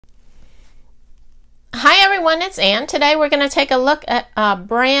Hi everyone, it's Ann. Today we're going to take a look at a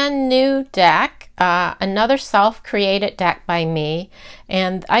brand new deck, another self-created deck by me.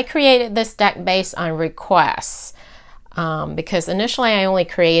 And I created this deck based on requests because initially I only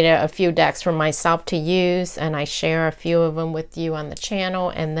created a few decks for myself to use, and I share a few of them with you on the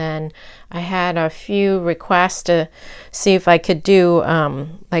channel. And then I had a few requests to see if I could do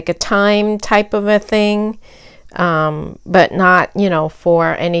like a time type of a thing, but not,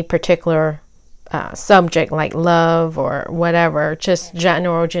 for any particular subject like love or whatever, just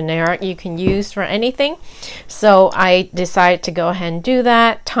generic you can use for anything. So I decided to go ahead and do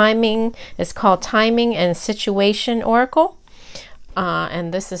that. Timing is called Timing and Situation Oracle,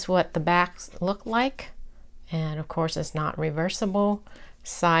 and this is what the backs look like. And of course it's not reversible,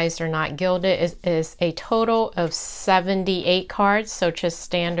 sized or not gilded. It is a total of 78 cards, so just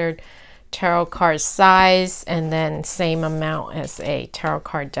standard tarot card size, and then same amount as a tarot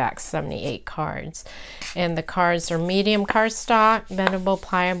card deck, 78 cards. And the cards are medium cardstock, bendable,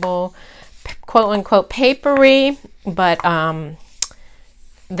 pliable, quote unquote papery, but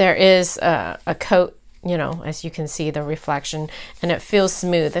there is a coat, as you can see the reflection, and it feels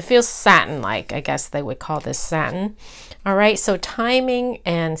smooth. It feels satin like. I guess they would call this satin. All right, so Timing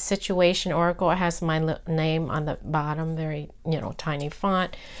and Situation Oracle. It has my name on the bottom, very tiny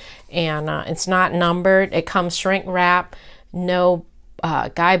font, and it's not numbered. It comes shrink wrap, no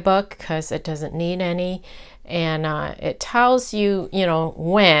guidebook because it doesn't need any, and it tells you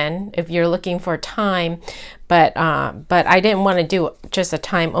when, if you're looking for time, but I didn't want to do just a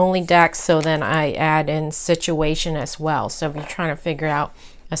time only deck, so then I add in situation as well. So if you're trying to figure out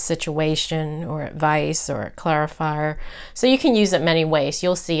a situation or advice or a clarifier, so you can use it many ways.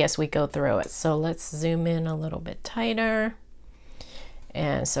 You'll see as we go through it. So let's zoom in a little bit tighter.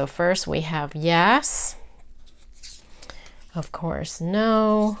 And so first we have yes, of course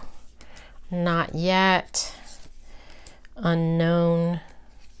no, not yet, unknown,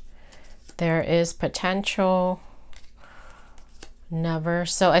 there is potential, never.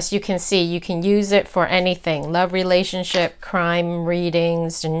 So as you can see, you can use it for anything: love, relationship, crime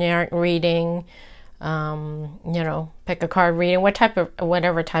readings, generic reading, pick a card reading,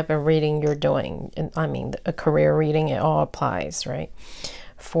 whatever type of reading you're doing. I mean, a career reading, it all applies, right?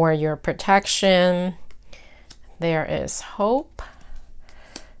 For your protection, there is hope,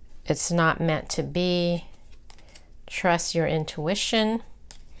 it's not meant to be, trust your intuition,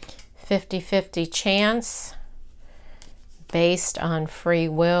 50-50 chance, based on free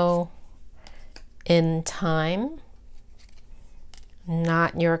will, in time,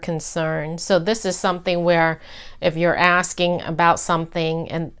 not your concern. So this is something where if you're asking about something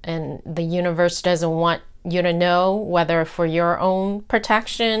and the universe doesn't want you to know, whether for your own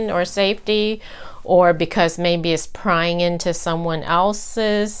protection or safety, or because maybe it's prying into someone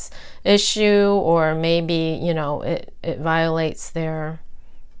else's issue, or maybe it violates their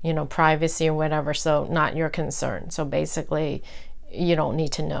privacy or whatever, so not your concern. So basically you don't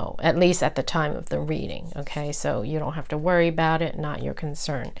need to know, at least at the time of the reading. Okay, so you don't have to worry about it, not your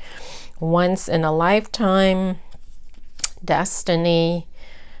concern. Once in a lifetime, destiny,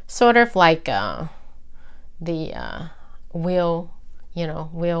 sort of like the wheel,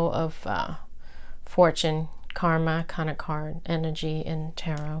 wheel of fortune, karma kind of card energy in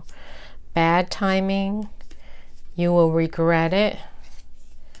tarot. Bad timing, you will regret it,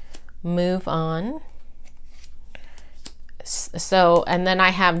 move on. So, and then I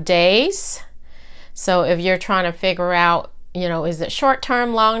have days. So if you're trying to figure out, is it short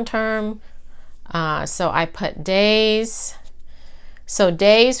term, long term? So I put days. So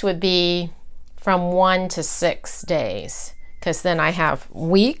days would be from 1 to 6 days, because then I have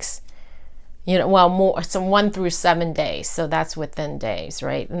weeks, well, more, so 1 through 7 days. So that's within days,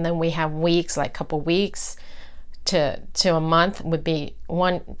 right? And then we have weeks, like couple weeks to a month would be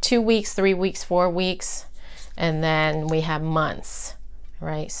 1, 2 weeks, 3 weeks, 4 weeks. And then we have months,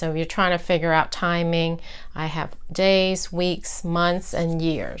 right? So if you're trying to figure out timing, I have days, weeks, months, and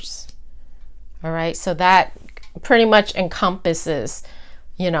years. All right, so that pretty much encompasses,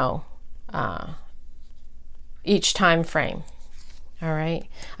 each time frame. All right,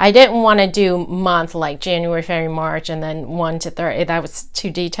 I didn't want to do month like January, February, March, and then 1 to 30. That was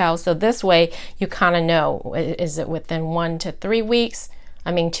too detailed. So this way you kind of know, is it within 1 to 3 weeks?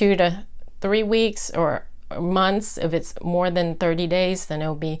 I mean 2 to 3 weeks, or months. If it's more than 30 days, then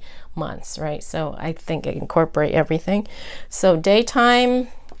it'll be months, right? So I think I incorporate everything. So daytime,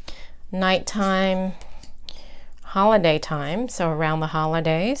 nighttime, holiday time, so around the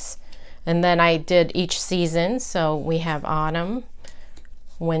holidays. And then I did each season. So we have autumn,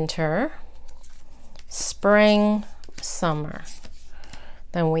 winter, spring, summer.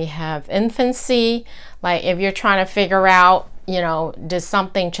 Then we have infancy, like if you're trying to figure out, you know, did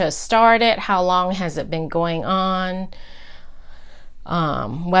something just start it? How long has it been going on?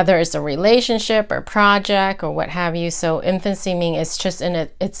 Whether it's a relationship or project or what have you. So infancy means it's just in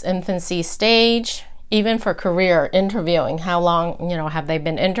its infancy stage. Even for career interviewing, how long, you know, have they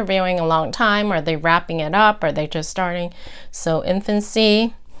been interviewing a long time? Are they wrapping it up? Are they just starting? So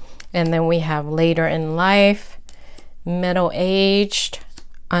infancy. And then we have later in life, middle-aged,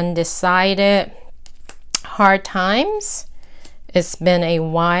 undecided, hard times. It's been a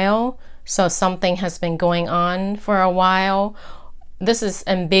while, so something has been going on for a while. This is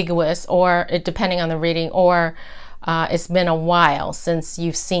ambiguous, or depending on the reading, or it's been a while since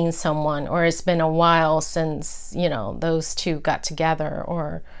you've seen someone, or it's been a while since, you know, those two got together,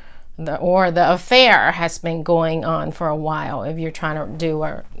 or the affair has been going on for a while if you're trying to do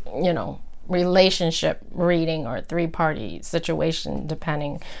a, you know, relationship reading or three-party situation,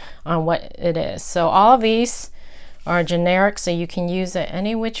 depending on what it is. So all of these are generic, so you can use it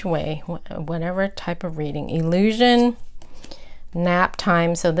any which way, whatever type of reading. Illusion, nap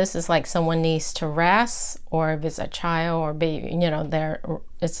time. So this is like someone needs to rest, or if it's a child or baby, you know,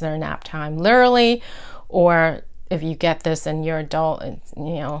 it's their nap time, literally. Or if you get this and you're adult,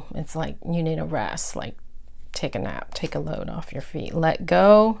 you know, it's like you need a rest, like take a nap, take a load off your feet. Let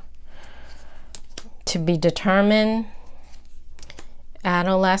go, to be determined,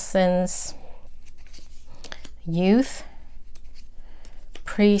 adolescence, youth,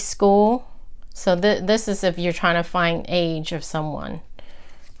 preschool. So this is if you're trying to find age of someone.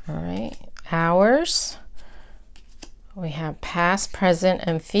 All right, hours. We have past, present,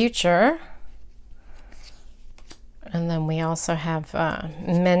 and future. And then we also have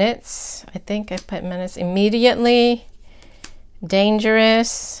minutes. I think I put minutes. Immediately,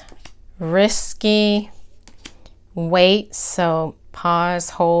 dangerous, risky, wait. So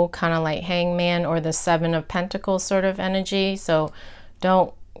pause, hold, kind of like hangman or the Seven of Pentacles sort of energy. So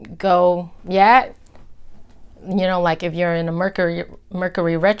don't go yet. You know, like if you're in a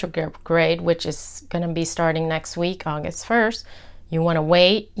Mercury retrograde, which is going to be starting next week, August 1st, you want to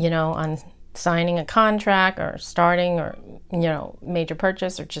wait, you know, on signing a contract or starting, or, you know, major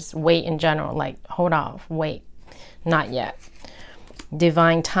purchase, or just wait in general, like hold off, wait, not yet.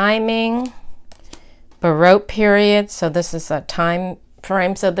 Divine timing, Baroque period. So this is a time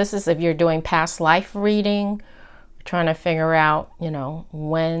frame. So this is if you're doing past life reading, trying to figure out, you know,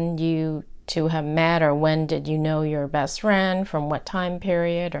 when you two have met, or when did you know your best friend, from what time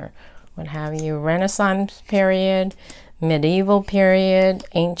period, or what have you. Renaissance period, medieval period,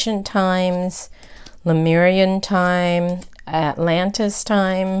 ancient times, Lemurian time, Atlantis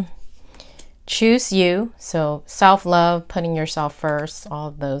time. Choose you. So self-love, putting yourself first, all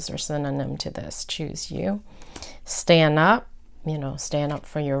of those are synonym to this. Choose you. Stand up, you know, stand up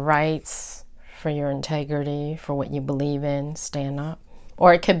for your rights, for your integrity, for what you believe in. Stand up.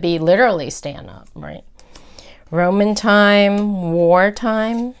 Or it could be literally stand up, right? Roman time, war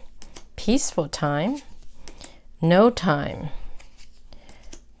time, peaceful time, no time,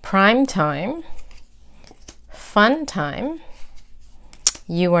 prime time, fun time,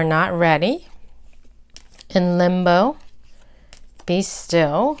 you are not ready, in limbo, be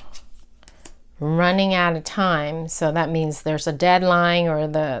still, running out of time. So that means there's a deadline, or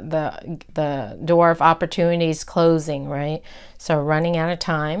the door of opportunities closing, right? So running out of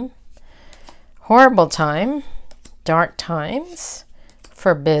time, horrible time, dark times,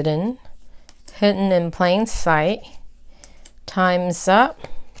 forbidden, hidden in plain sight, time's up,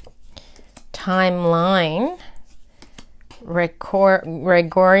 timeline,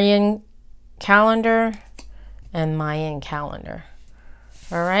 Gregorian calendar, and Mayan calendar.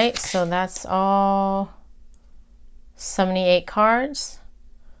 All right, so that's all 78 cards.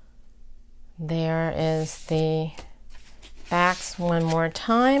 There is the backs one more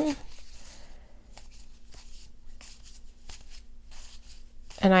time.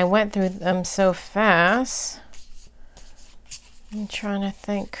 And I went through them so fast. I'm trying to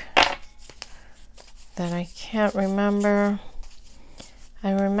think that I can't remember.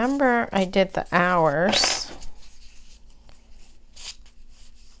 I remember I did the hours.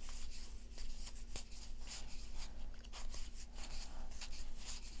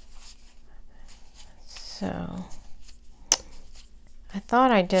 So I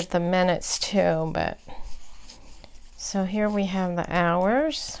thought I did the minutes too, but so here we have the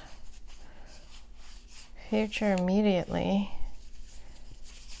hours, future immediately.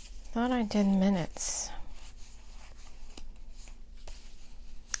 Thought I did minutes.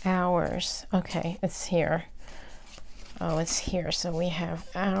 Hours. Okay, it's here. Oh, it's here. So we have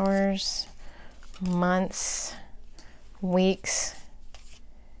hours, months, weeks,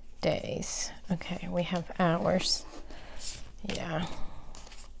 days. Okay, we have hours. Yeah.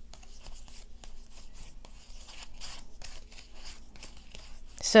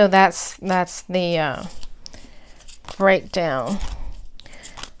 So that's the breakdown.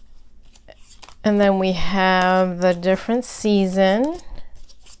 And then we have the different season.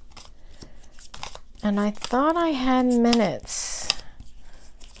 And I thought I had minutes.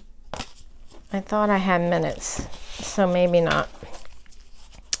 I thought I had minutes, so maybe not.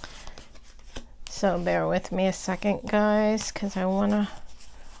 So bear with me a second, guys, because I want to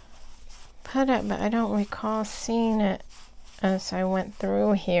put it, but I don't recall seeing it as I went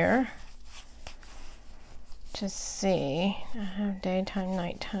through here. Just see, I have daytime,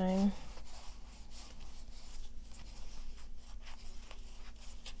 nighttime.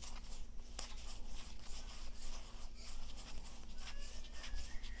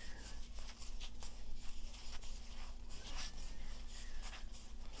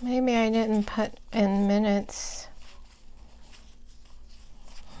 Maybe I didn't put in minutes.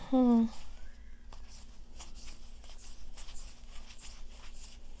 I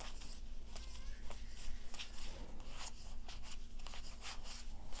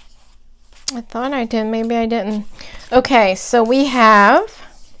thought I did, maybe I didn't. Okay, so we have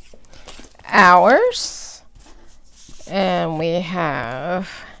hours, and we have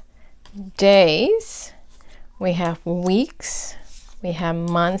days, we have weeks, we have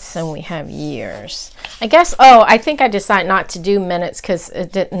months, and we have years. I guess, oh, I think I decided not to do minutes because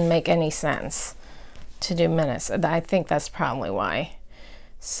it didn't make any sense to do minutes. I think that's probably why.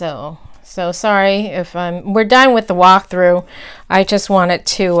 So sorry if we're done with the walkthrough. I just wanted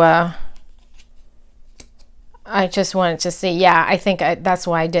to see. Yeah, I think that's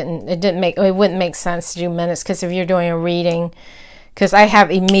why it wouldn't make sense to do minutes, because if you're doing a reading, because I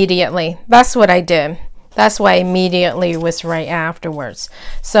have immediately, that's what I did. That's why immediately was right afterwards.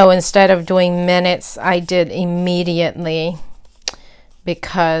 So instead of doing minutes, I did immediately,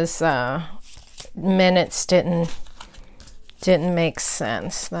 because minutes didn't make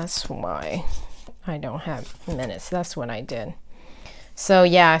sense. That's why I don't have minutes. That's what I did. So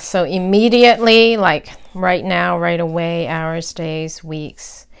yeah, so immediately, like right now, right away, hours, days,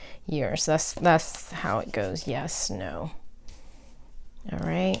 weeks, years. That's how it goes. Yes, no. All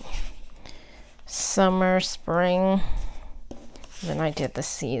right. Summer, spring, then I did the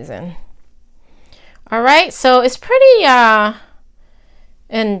season. All right, so it's pretty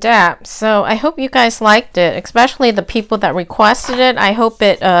in depth. So I hope you guys liked it, especially the people that requested it. I hope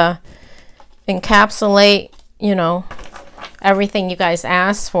it encapsulate, you know, everything you guys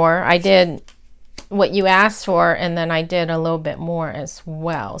asked for. I did what you asked for, and then I did a little bit more as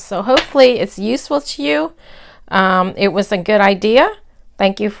well. So hopefully it's useful to you. It was a good idea.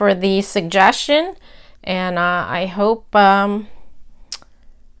 Thank you for the suggestion, and I hope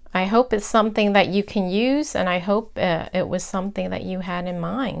it's something that you can use, and I hope it was something that you had in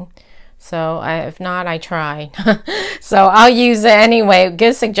mind. So if not, I tried. So I'll use it anyway.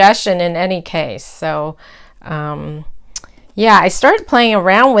 Good suggestion in any case. So yeah, I started playing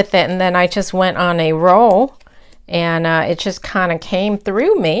around with it, and then I just went on a roll, and it just kind of came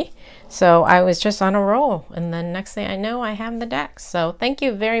through me. So I was just on a roll, and then next thing I know, I have the deck. So thank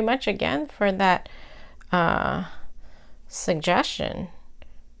you very much again for that suggestion,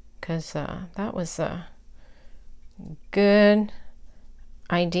 because that was a good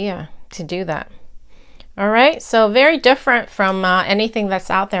idea to do that. All right, so very different from anything that's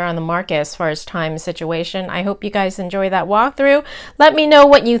out there on the market as far as time situation. I hope you guys enjoy that walkthrough. Let me know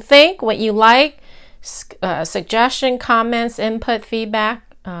what you think, what you like, suggestion, comments, input, feedback.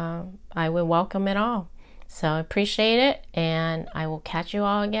 I would welcome it all. So I appreciate it, and I will catch you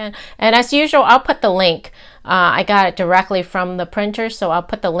all again. And as usual, I'll put the link. I got it directly from the printer, so I'll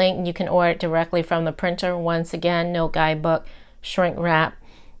put the link. You can order it directly from the printer. Once again, no guidebook, shrink wrap.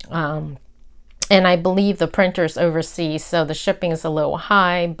 And I believe the printer's overseas, so the shipping is a little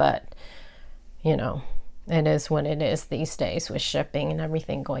high, but you know, it is what it is these days with shipping and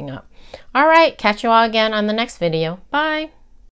everything going up. All right, catch you all again on the next video. Bye.